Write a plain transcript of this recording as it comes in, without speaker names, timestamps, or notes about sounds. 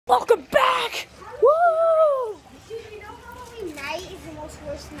Welcome back! Woo! Dude, you know Halloween night is the most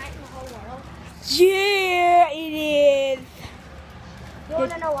worst night in the whole world? Yeah, it is. You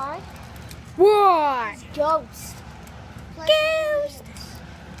wanna know why? What? It's ghosts. Ghosts.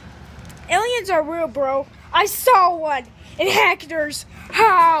 Aliens are real, bro. I saw one in Hector's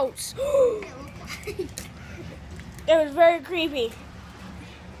house. It was very creepy.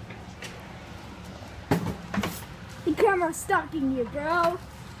 The camera's stalking you, bro.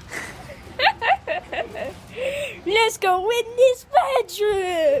 Let's go in this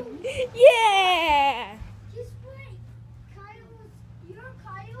bedroom. Yeah. Just wait. You know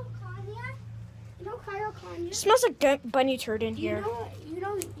Kyle Kanye? You know Kyle Kanye? Smells like bunny turd in here.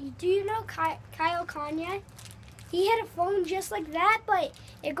 Do you know Kyle Kanye? He had a phone just like that, but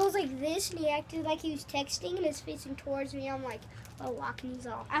it goes like this, and he acted like he was texting, and it's facing towards me. I'm like, oh, walking, he's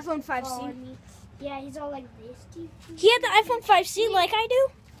all iPhone 5C. following me. Yeah, he's all like this. He had the iPhone 5C like I do.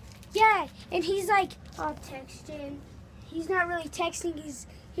 Yeah, and he's like, oh, texting. He's not really texting.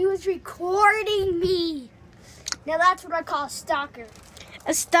 He was recording me. Now that's what I call a stalker.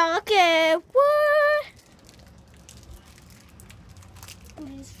 A stalker. What?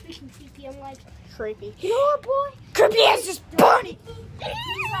 Dude, it's freaking creepy. I'm like, Creepy. you know what, boy? Creepy as this bunny.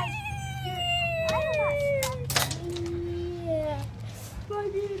 He's like, dude, I don't know. Yeah. My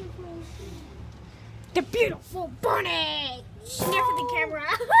beautiful. The beautiful bunny. Sniff at the camera.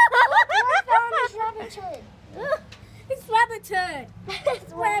 It's rabbit turd.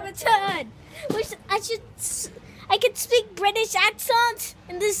 It's rabbit turd. I could speak British accent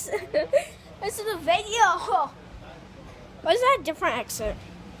in this is the video. Why is that a different accent?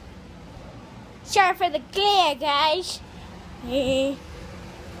 Sorry for the glare, guys. Hey.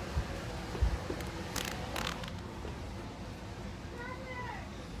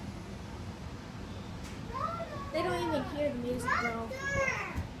 They don't even hear the music, bro.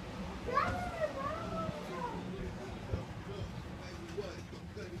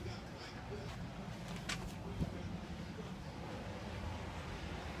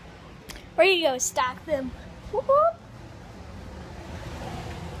 Where do you go? Stack them. Whoop-whoop.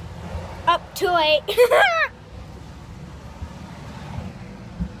 Up too late.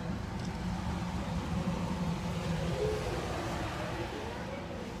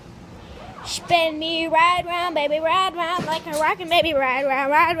 Spin me right round, baby, right round, like a rockin' baby, right round,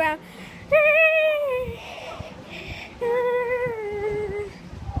 right round.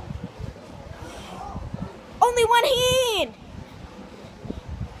 Only one hand.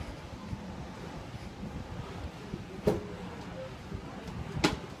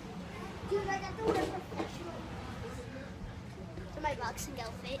 Dude, I got the word professional for my boxing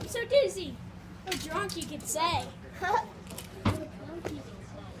outfit. So dizzy. Or drunk, you could say.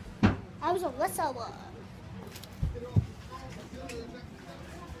 I was a whistle.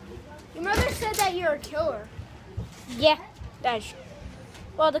 Your mother said that you're a killer. Yeah, that's true.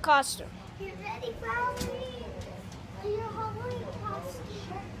 Well, the costume. Get ready for Halloween. Your Halloween costume.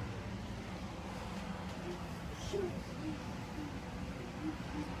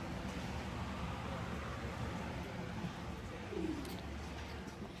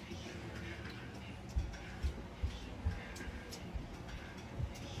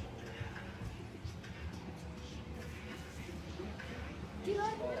 Do you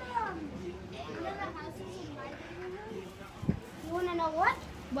like the houses in my neighborhood? You want to know what?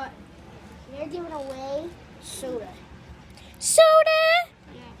 What? They're giving away soda. Soda?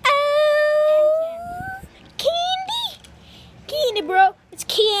 Yeah. Oh! Candy? Candy, bro. It's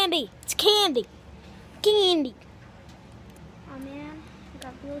candy. It's candy. Candy. Oh man, I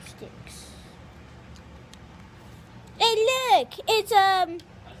got glue sticks. Hey, look. It's, Isaiah,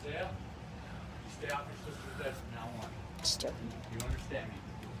 you stay off your sister's bed from now on. Still. You understand me?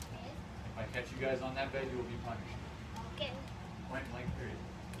 If I catch you guys on that bed, you will be punished. Okay. Point blank period.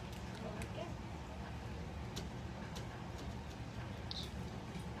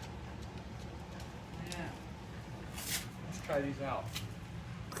 Yeah. Let's try these out.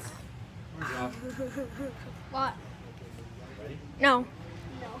 Where's Josh? What? Ready? No.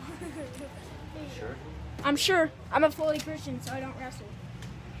 No. Sure. I'm sure. I'm a fully Christian, so I don't wrestle.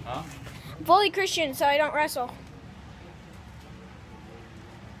 Huh? I'm fully Christian, so I don't wrestle.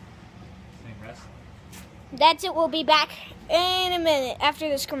 Same wrestling. That's it. We'll be back in a minute after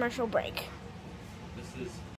this commercial break.